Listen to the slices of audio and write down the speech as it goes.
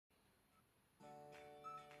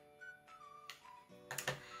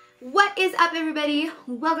What is up, everybody?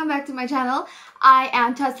 Welcome back to my channel. I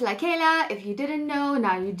am Terscilla Cayla. If you didn't know,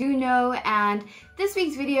 now you do know. And this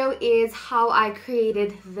week's video is how I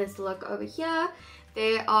created this look over here.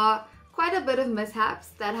 There are quite a bit of mishaps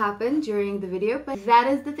that happened during the video, but that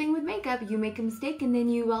is the thing with makeup. You make a mistake and then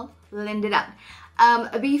you will blend it up.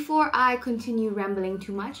 Before I continue rambling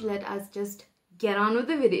too much, let us just get on with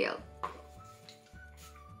the video.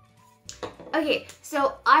 Okay,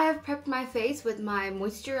 so I have prepped my face with my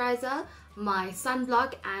moisturizer, my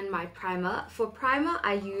sunblock, and my primer. For primer,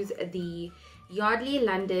 I use the Yardley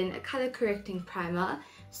London Color Correcting Primer.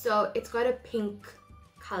 So it's got a pink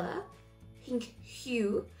color, pink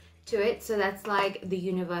hue to it. So that's like the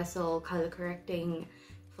universal color correcting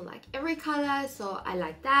for like every color. So I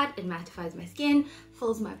like that. It mattifies my skin,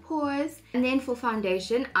 fills my pores. And then for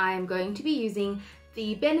foundation, I'm going to be using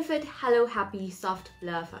the Benefit Hello Happy Soft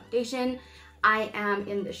Blur Foundation. I am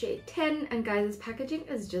in the shade 10, and guys, this packaging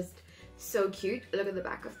is just so cute. Look at the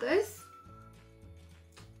back of this.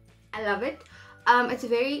 I love it.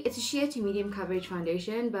 It's a sheer to medium coverage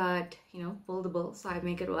foundation, but you know, buildable, so I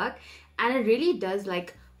make it work. And it really does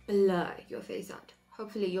like blur your face out.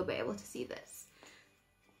 Hopefully you'll be able to see this.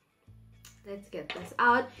 Let's get this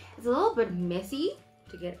out. It's a little bit messy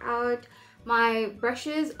to get out. My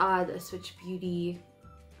brushes are the Switch Beauty.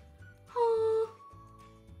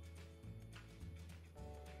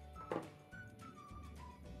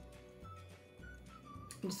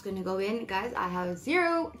 I'm just gonna go in, guys. I have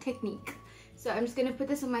zero technique, so I'm just gonna put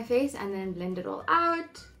this on my face and then blend it all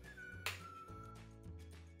out.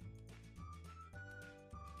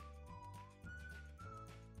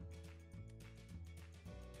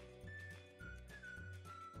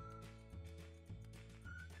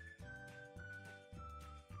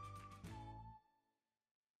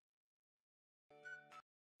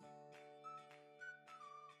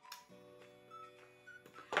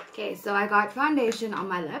 Okay, so I got foundation on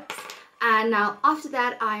my lips, and now after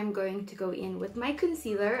that I'm going to go in with my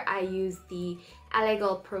concealer. I use the LA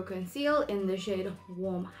Girl Pro Conceal in the shade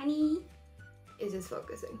Warm Honey. Is this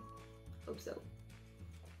focusing? Hope so.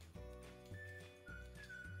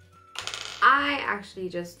 I actually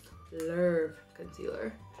just love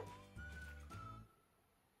concealer.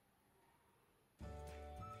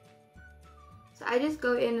 So I just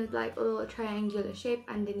go in with like a little triangular shape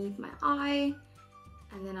underneath my eye.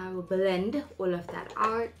 And then I will blend all of that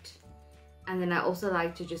out. And then I also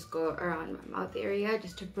like to just go around my mouth area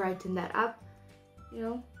just to brighten that up. You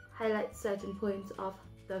know, highlight certain points of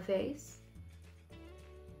the face.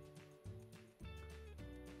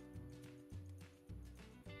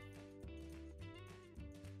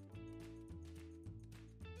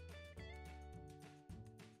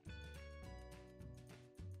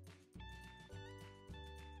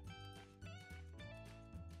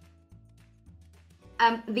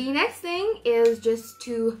 The next thing is just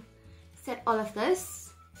to set all of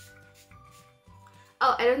this.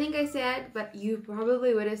 Oh, I don't think I said, but you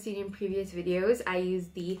probably would have seen in previous videos, I use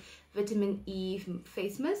the Vitamin E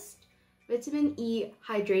face mist. Vitamin E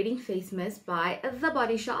Hydrating Face Mist by The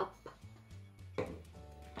Body Shop. So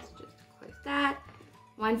just close that.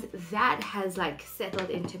 Once that has like settled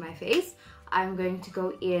into my face, I'm going to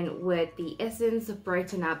go in with the Essence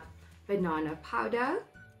Brighten Up Banana Powder.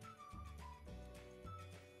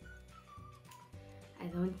 I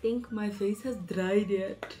don't think my face has dried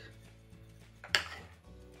yet.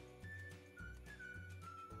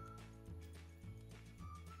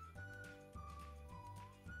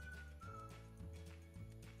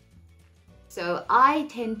 So I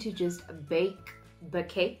tend to just bake the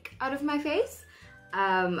cake out of my face. So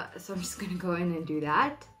I'm just gonna go in and do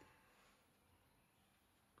that.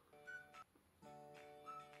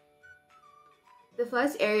 The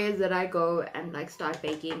first areas that I go and like start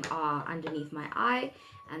baking are underneath my eye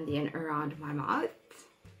and then around my mouth,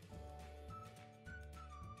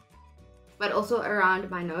 but also around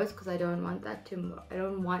my nose because I don't want that to I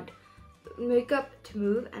don't want makeup to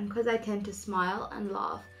move, and because I tend to smile and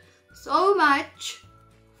laugh so much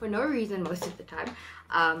for no reason most of the time,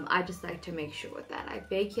 I just like to make sure that I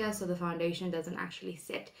bake here so the foundation doesn't actually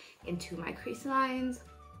set into my crease lines.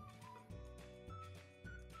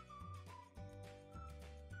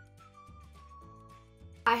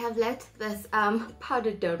 I have let this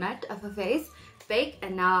powdered donut of a face bake,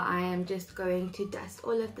 and now I am just going to dust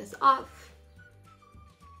all of this off.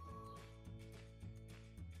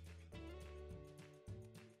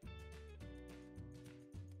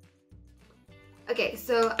 Okay,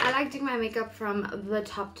 so I like doing my makeup from the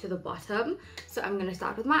top to the bottom, so I'm going to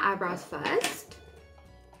start with my eyebrows first.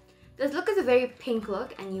 This look is a very pink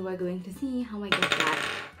look, and you are going to see how I get that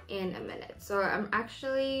in a minute. So So I'm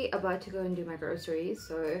actually about to go and do my groceries,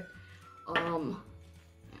 so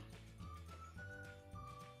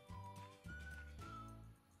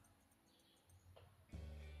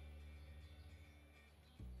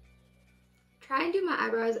try and do my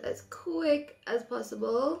eyebrows as quick as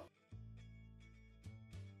possible.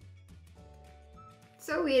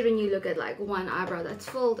 So weird when you look at like one eyebrow that's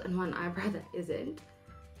filled and one eyebrow that isn't.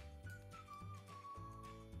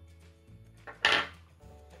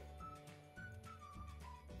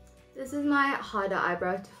 This is my harder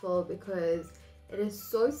eyebrow to fill because it is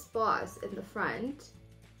so sparse in the front.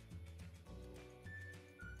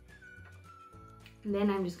 And then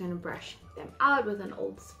I'm just going to brush them out with an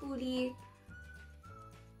old spoolie.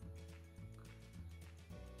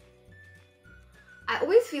 I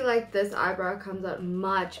always feel like this eyebrow comes out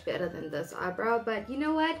much better than this eyebrow, but you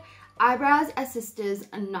know what? Eyebrows are sisters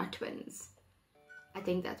and not twins. I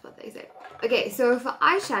think that's what they say. Okay, so for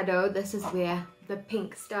eyeshadow, this is where the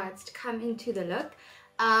pink starts to come into the look.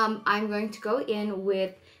 I'm going to go in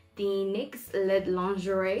with the NYX Lid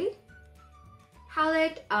Lingerie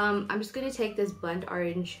palette. I'm just going to take this burnt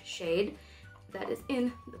orange shade that is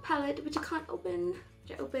in the palette, which I can't open,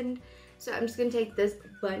 which I opened. So I'm just going to take this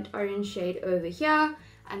burnt orange shade over here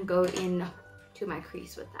and go in to my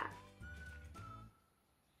crease with that.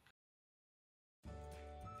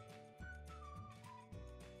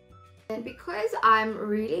 And because I'm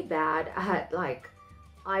really bad at like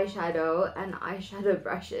eyeshadow and eyeshadow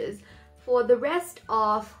brushes, for the rest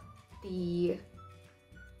of the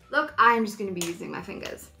look, I'm just going to be using my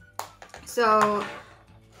fingers. So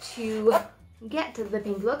to get to the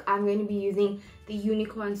pink look, I'm going to be using the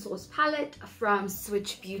Unicorn Sauce palette from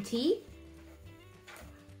Switch Beauty.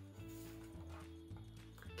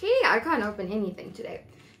 Okay, I can't open anything today.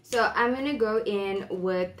 So I'm going to go in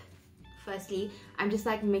with, firstly, I'm just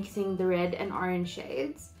like mixing the red and orange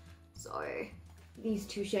shades. So these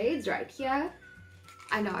two shades right here.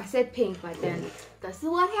 I know I said pink, but then this is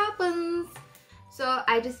what happens. So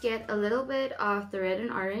I just get a little bit of the red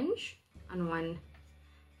and orange on one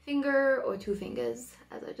finger or two fingers,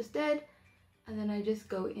 as I just did. And then I just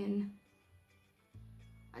go in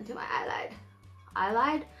onto my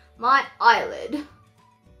eyelid. My eyelid.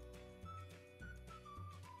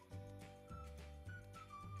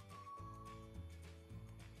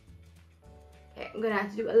 Okay, I'm gonna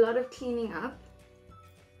have to do a lot of cleaning up.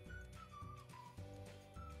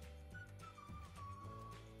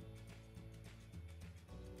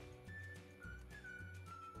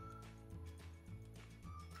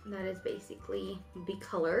 That is basically the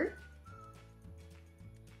color.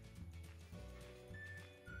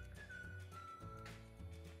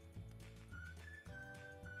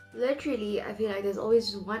 Literally, I feel like there's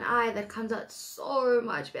always just one eye that comes out so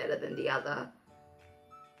much better than the other.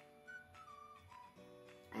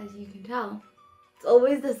 As you can tell, it's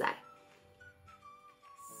always this eye.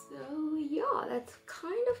 So yeah, that's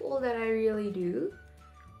kind of all that I really do.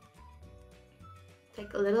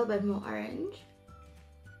 Take a little bit more orange.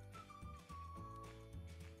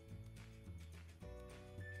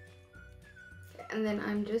 And then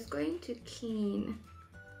I'm just going to clean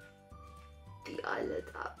the eyelid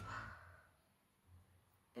up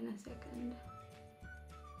in a second.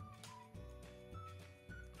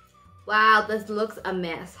 Wow, this looks a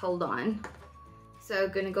mess. Hold on. So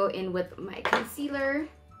I'm gonna go in with my concealer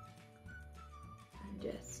and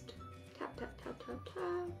just tap, tap, tap, tap,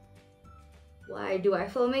 tap. Why do I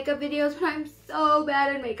film makeup videos when I'm so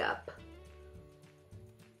bad at makeup?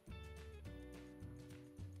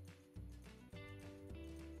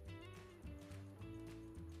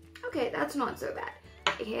 Okay, that's not so bad.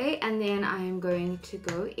 Okay, and then I'm going to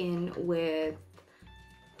go in with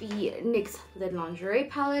the NYX Lid Lingerie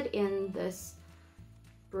palette in this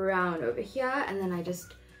brown over here, and then I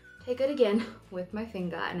just take it again with my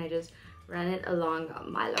finger and I just run it along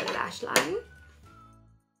my lower lash line.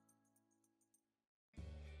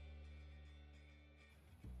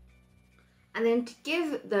 And then to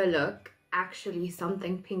give the look actually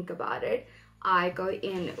something pink about it, I go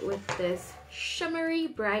in with this shimmery,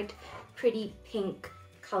 bright, pretty pink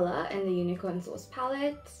color in the Unicorn Sauce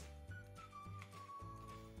palette.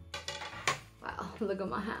 Wow, look at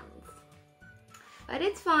my hands. But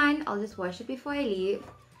it's fine, I'll just wash it before I leave.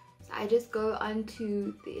 So I just go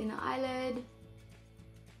onto the inner eyelid,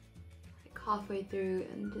 like halfway through,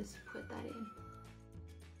 and just put that in.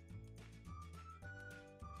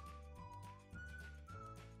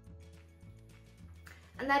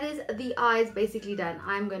 And that is the eyes basically done.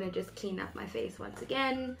 I'm going to just clean up my face once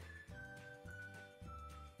again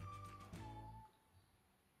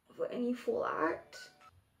for any fallout.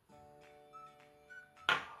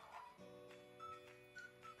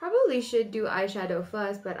 Probably should do eyeshadow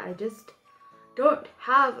first, but I just don't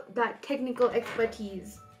have that technical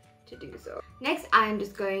expertise to do so. Next, I'm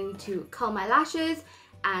just going to curl my lashes,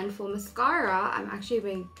 and for mascara, I'm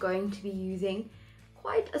actually going to be using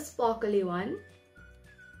quite a sparkly one.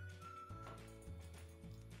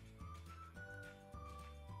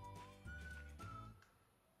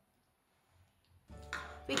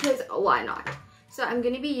 Because why not? So I'm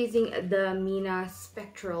going to be using the Mina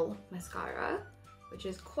Spectral Mascara, which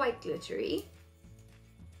is quite glittery,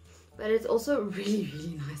 but it's also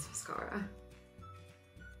really nice mascara.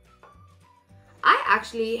 I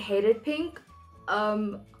actually hated pink.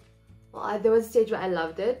 Well, there was a stage where I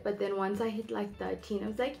loved it, but then once I hit like 13, I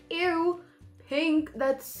was like, ew, pink,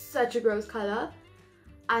 that's such a gross color.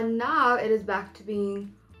 And now it is back to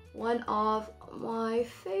being one of my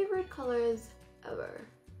favorite colors ever.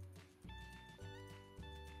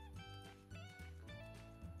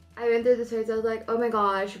 I went through this phase, I was like, oh my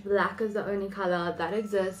gosh, black is the only color that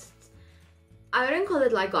exists. I wouldn't call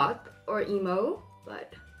it like goth or emo,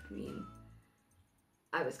 but I mean,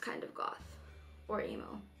 I was kind of goth or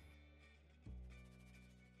emo.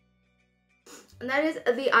 And that is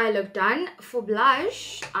the eye look done. For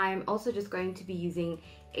blush, I'm also just going to be using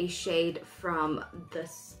a shade from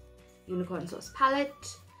this Unicorn Sauce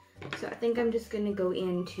palette. So I think I'm just going to go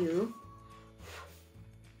into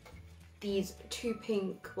these two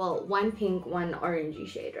pink, well, one pink, one orangey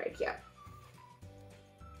shade right here.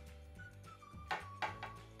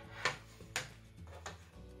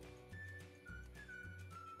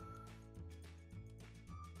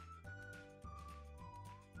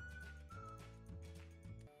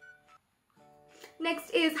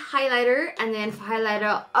 Next is highlighter, and then for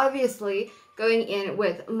highlighter, obviously going in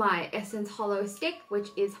with my Essence Hollow Stick, which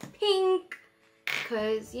is pink,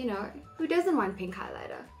 because, you know, who doesn't want pink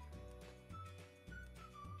highlighter?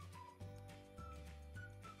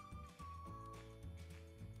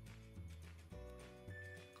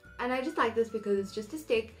 And I just like this because it's just a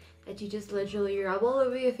stick that you just literally rub all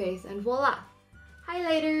over your face and voila!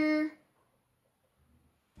 Highlighter!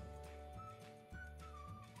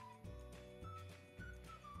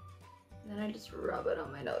 Then I just rub it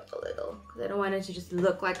on my nose a little because I don't want it to just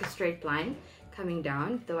look like a straight line coming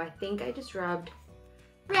down, though I think I just rubbed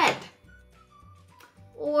red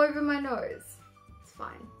all over my nose. It's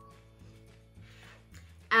fine.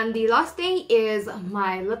 And the last thing is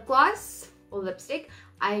my lip gloss or lipstick.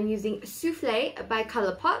 I am using Souffle by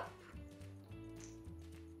Colourpop.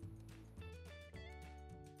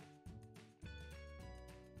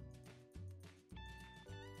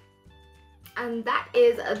 And that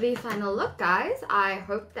is the final look, guys. I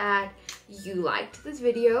hope that you liked this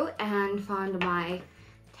video and found my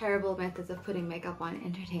terrible methods of putting makeup on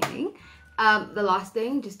entertaining. The last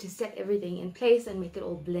thing, just to set everything in place and make it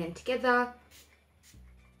all blend together,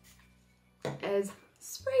 is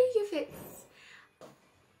spray your face.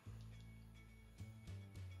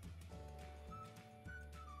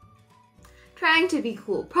 Trying to be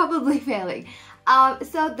cool, probably failing.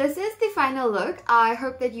 So this is the final look. I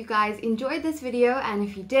hope that you guys enjoyed this video, and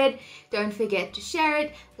if you did, don't forget to share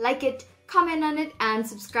it, like it, comment on it, and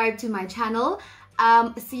subscribe to my channel.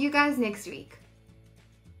 See you guys next week.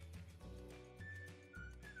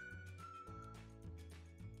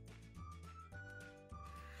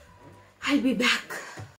 I'll be back.